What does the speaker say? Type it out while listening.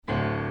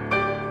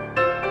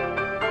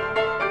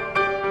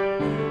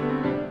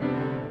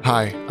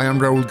Hi, I am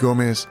Raul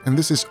Gomez, and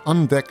this is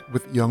On Deck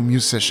with Young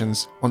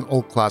Musicians on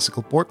Old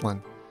Classical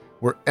Portland,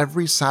 where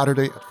every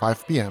Saturday at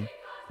 5 p.m.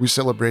 we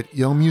celebrate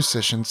young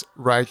musicians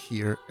right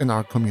here in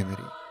our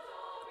community.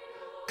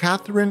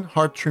 Catherine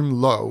Hartrim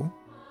Lowe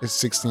is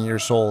 16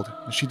 years old,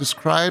 and she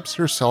describes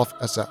herself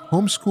as a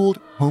homeschooled,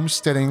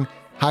 homesteading,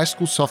 high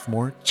school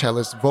sophomore,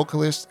 cellist,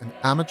 vocalist, and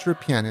amateur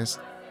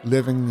pianist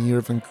living near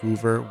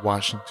Vancouver,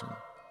 Washington.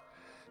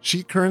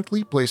 She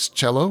currently plays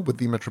cello with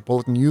the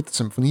Metropolitan Youth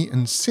Symphony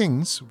and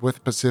sings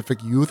with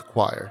Pacific Youth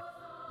Choir.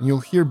 And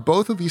you'll hear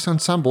both of these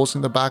ensembles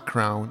in the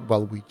background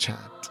while we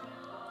chat.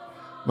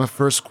 My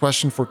first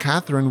question for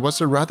Catherine was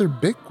a rather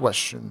big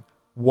question.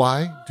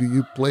 Why do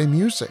you play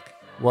music?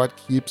 What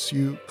keeps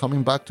you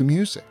coming back to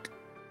music?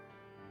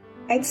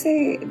 I'd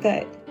say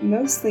that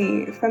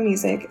mostly from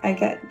music, I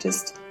get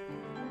just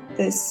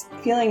this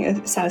feeling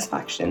of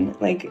satisfaction.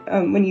 Like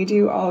when you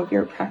do all of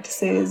your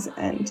practices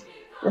and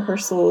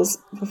rehearsals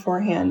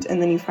beforehand, and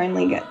then you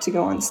finally get to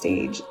go on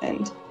stage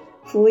and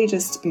fully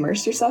just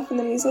immerse yourself in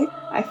the music.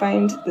 I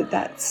find that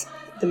that's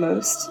the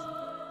most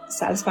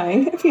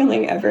satisfying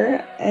feeling ever,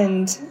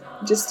 and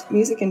just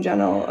music in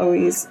general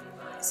always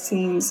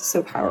seems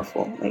so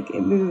powerful. Like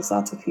it moves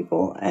lots of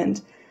people,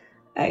 and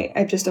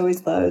I've just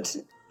always loved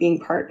being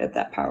part of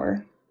that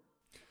power.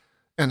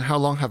 And how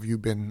long have you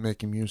been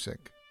making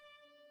music?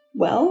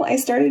 Well, I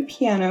started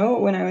piano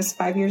when I was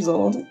 5 years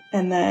old,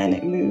 and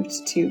then moved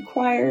to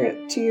choir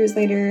 2 years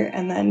later,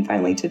 and then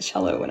finally to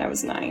cello when I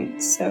was 9.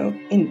 So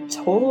in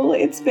total,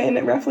 it's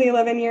been roughly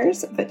 11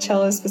 years, but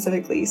cello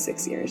specifically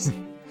 6 years.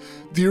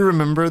 Do you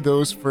remember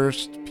those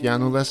first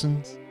piano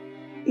lessons?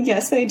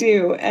 Yes, I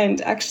do. And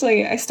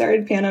actually, I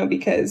started piano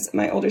because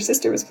my older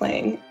sister was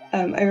playing.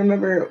 I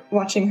remember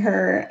watching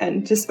her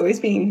and just always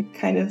being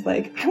kind of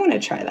like, I want to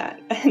try that.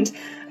 And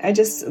I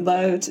just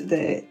loved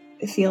the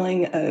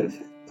feeling of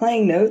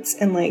playing notes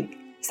and like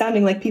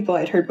sounding like people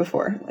I'd heard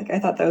before. Like I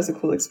thought that was a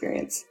cool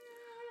experience.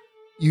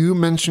 You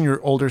mentioned your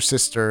older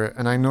sister,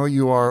 and I know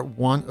you are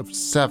one of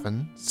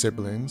 7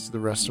 siblings. The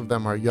rest of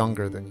them are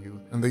younger than you,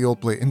 and they all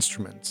play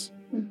instruments.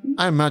 Mm-hmm.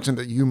 I imagine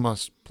that you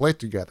must play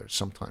together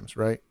sometimes,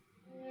 right?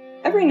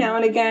 Every now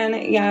and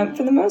again, yeah.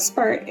 For the most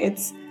part,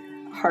 it's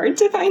hard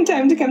to find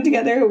time to come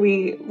together.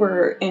 We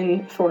were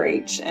in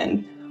 4-H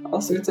and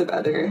all sorts of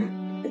other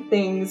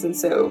things, and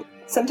so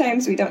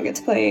sometimes we don't get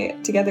to play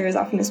together as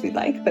often as we'd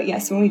like, but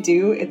yes, when we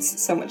do,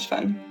 it's so much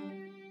fun.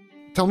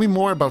 Tell me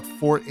more about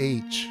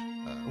 4-H.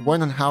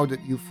 When and how did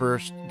you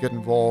first get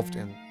involved,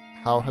 and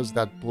how has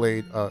that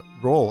played a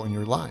role in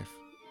your life?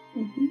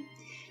 Mm-hmm.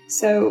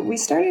 So we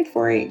started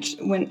 4-H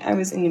when I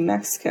was in New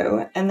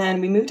Mexico, and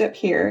then we moved up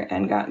here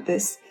and got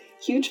this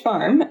huge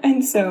farm,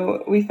 and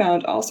so we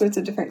found all sorts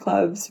of different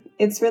clubs.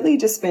 It's really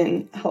just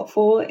been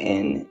helpful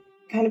in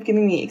kind of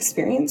giving me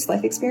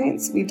life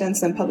experience. We've done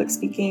some public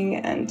speaking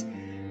and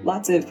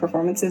lots of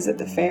performances at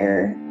the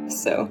fair.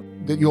 So,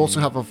 did you also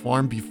have a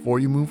farm before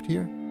you moved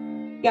here?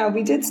 Yeah,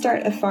 we did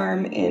start a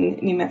farm in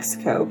New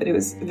Mexico, but it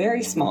was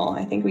very small.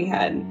 I think we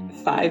had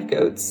 5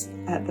 goats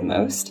at the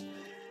most.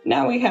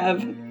 Now we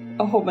have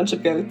a whole bunch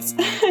of goats,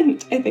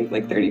 and I think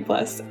like 30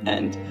 plus,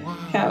 and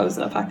cows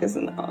and alpacas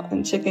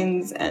and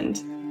chickens,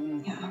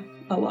 and yeah,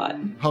 a lot.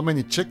 How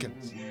many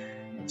chickens?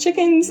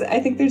 Chickens, I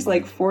think there's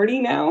like 40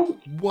 now.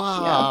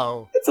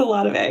 Wow. Yeah, it's a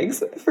lot of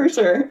eggs, for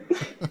sure.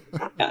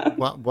 Yeah.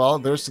 Well,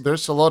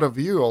 there's a lot of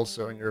you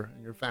also in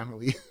your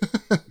family.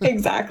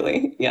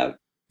 Exactly, yep.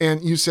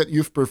 And you said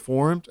you've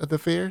performed at the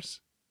fairs?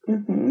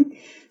 Mm-hmm.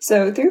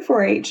 So through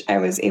 4-H, I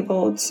was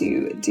able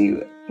to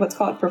do what's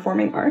called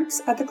performing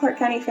arts at the Clark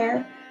County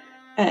Fair.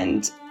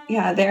 And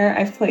yeah, there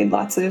I've played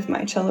lots of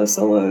my cello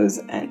solos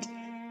and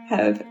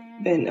have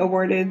been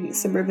awarded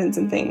some ribbons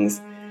and things.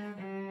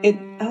 It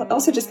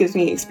also just gives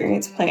me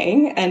experience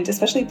playing, and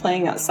especially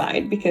playing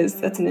outside, because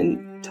that's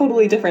a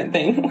totally different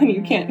thing when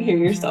you can't hear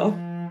yourself.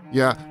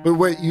 Yeah, but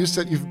wait, you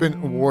said you've been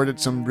awarded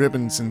some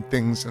ribbons and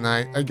things, and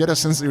I get a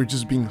sense that you're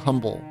just being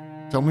humble.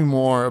 Tell me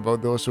more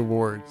about those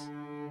awards.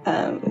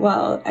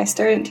 Well, I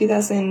started in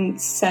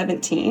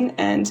 2017,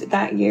 and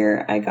that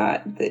year I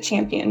got the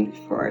champion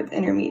for the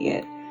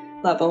intermediate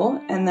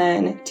level. And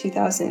then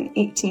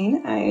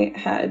 2018, I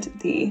had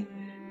the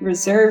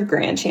reserve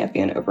grand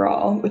champion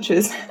overall, which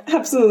was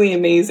absolutely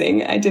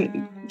amazing. I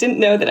didn't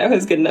know that I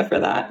was good enough for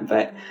that,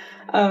 but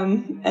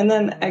and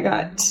then I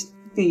got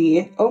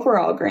the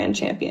overall grand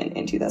champion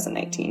in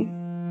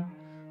 2019.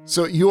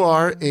 So you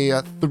are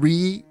a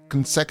 3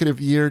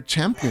 consecutive year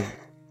champion.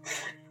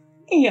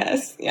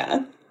 Yes,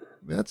 yeah.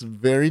 That's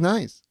very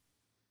nice.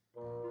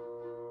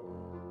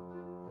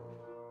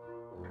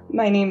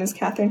 My name is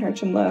Catherine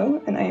Hartrim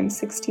Lowe, and I am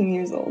 16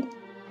 years old.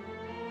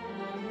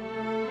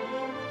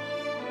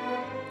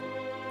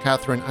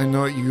 Catherine, I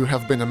know you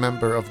have been a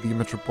member of the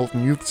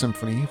Metropolitan Youth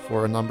Symphony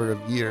for a number of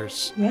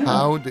years. Yeah.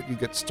 How did you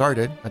get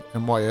started at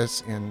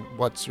MYS, and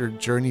what's your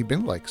journey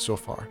been like so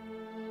far?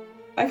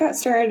 I got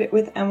started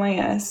with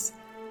MYS,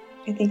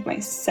 I think my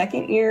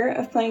 2nd year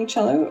of playing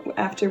cello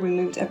after we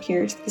moved up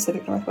here to the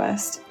Pacific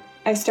Northwest.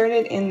 I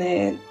started in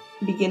the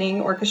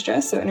beginning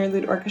orchestra, so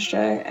interlude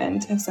orchestra,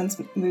 and have since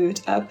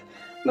moved up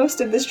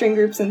most of the string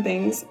groups and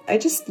things. I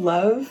just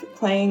love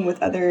playing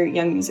with other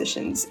young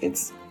musicians.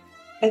 It's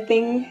a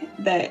thing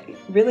that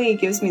really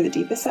gives me the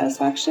deepest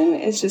satisfaction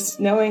is just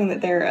knowing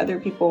that there are other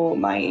people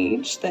my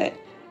age that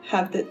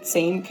have the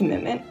same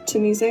commitment to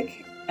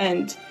music.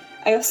 And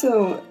I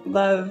also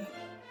love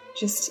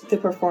just the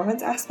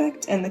performance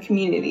aspect and the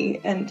community,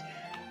 and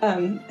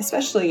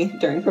especially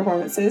during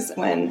performances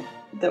when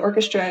the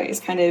orchestra is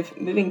kind of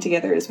moving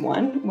together as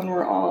one, when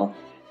we're all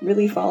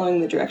really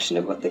following the direction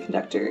of what the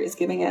conductor is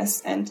giving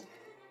us and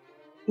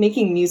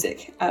making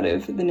music out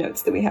of the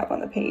notes that we have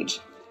on the page.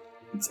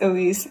 It's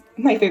always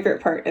my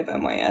favorite part of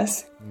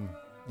MYS.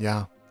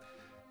 Yeah.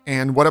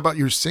 And what about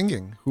your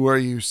singing? Who are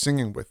you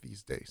singing with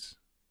these days?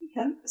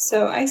 Yeah,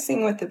 so I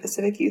sing with the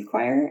Pacific Youth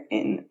Choir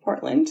in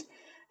Portland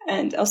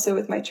and also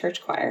with my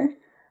church choir.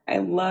 I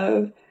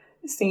love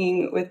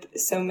singing with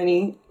so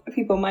many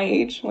people my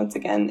age. Once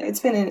again, it's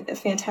been a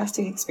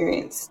fantastic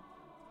experience.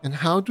 And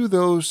how do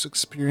those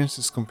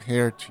experiences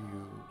compare to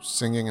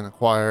singing in a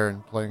choir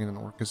and playing in an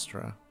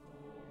orchestra?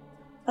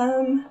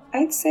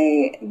 I'd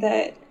say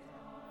that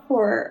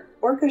for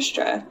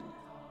orchestra,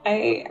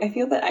 I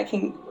feel that I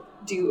can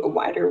do a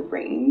wider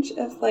range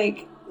of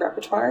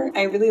repertoire.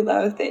 I really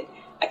love that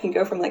I can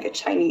go from a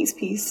Chinese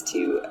piece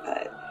to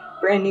a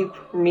brand new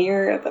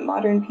premiere of a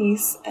modern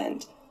piece,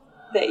 and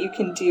that you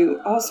can do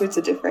all sorts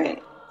of different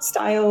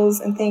styles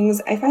and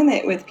things. I find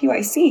that with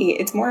PYC,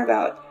 it's more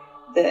about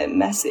the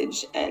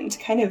message and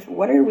kind of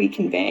what are we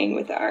conveying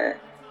with our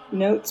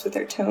notes, with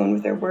our tone,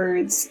 with our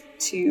words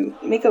to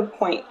make a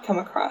point come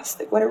across.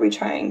 What are we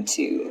trying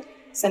to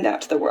send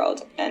out to the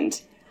world?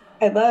 And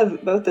I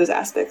love both those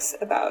aspects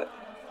about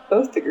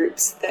both the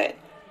groups, that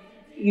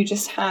you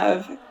just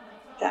have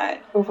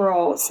that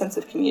overall sense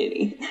of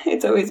community.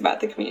 It's always about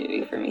the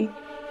community for me.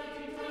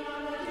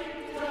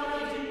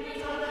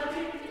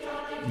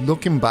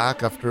 Looking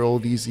back after all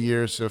these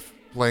years of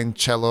playing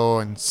cello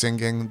and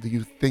singing, do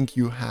you think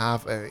you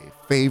have a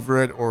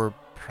favorite or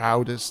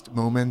proudest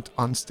moment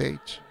on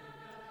stage?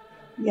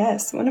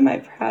 Yes, one of my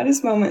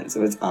proudest moments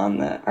was on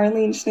the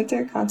Arlene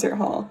Schnitzer Concert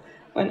Hall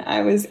when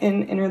I was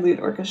in interlude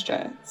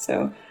orchestra.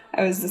 So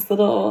I was this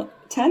little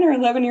 10 or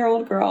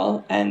 11-year-old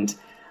girl, and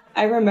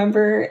I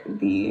remember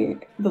the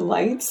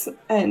lights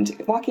and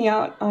walking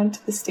out onto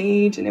the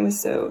stage, and it was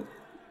so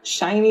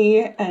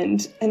shiny,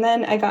 and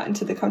then I got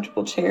into the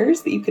comfortable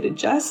chairs that you could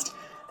adjust,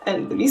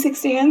 and the music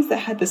stands that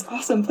had this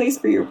awesome place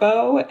for your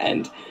bow,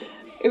 and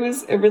it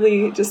was a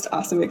really just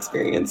awesome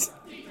experience.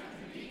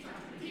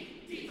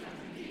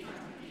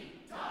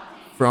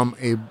 From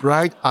a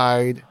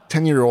bright-eyed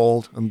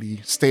 10-year-old on the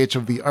stage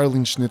of the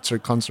Arlene Schnitzer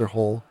Concert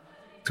Hall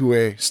to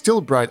a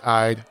still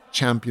bright-eyed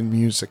champion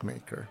music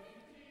maker,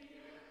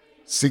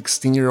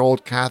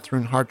 16-year-old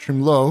Catherine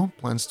Hartrim Lowe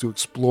plans to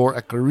explore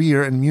a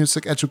career in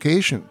music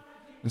education,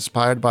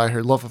 inspired by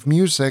her love of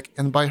music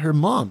and by her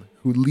mom,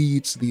 who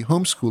leads the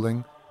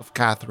homeschooling of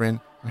Catherine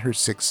and her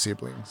 6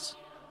 siblings.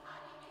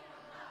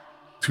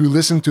 To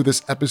listen to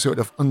this episode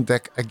of On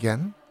Deck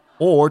again,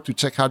 or to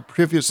check out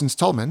previous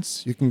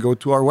installments, you can go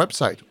to our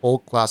website,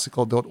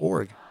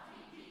 allclassical.org.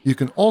 You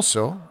can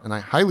also, and I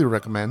highly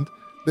recommend,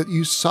 that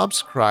you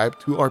subscribe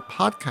to our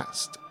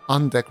podcast,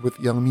 On Deck with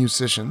Young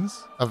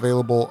Musicians,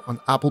 available on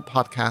Apple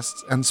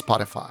Podcasts and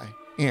Spotify.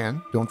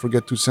 And don't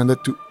forget to send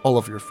it to all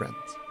of your friends.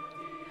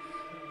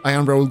 I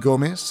am Raul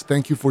Gomez.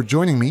 Thank you for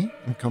joining me,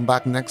 and come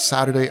back next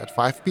Saturday at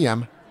 5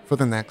 p.m. for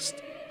the next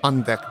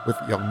On Deck with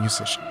Young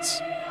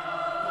Musicians.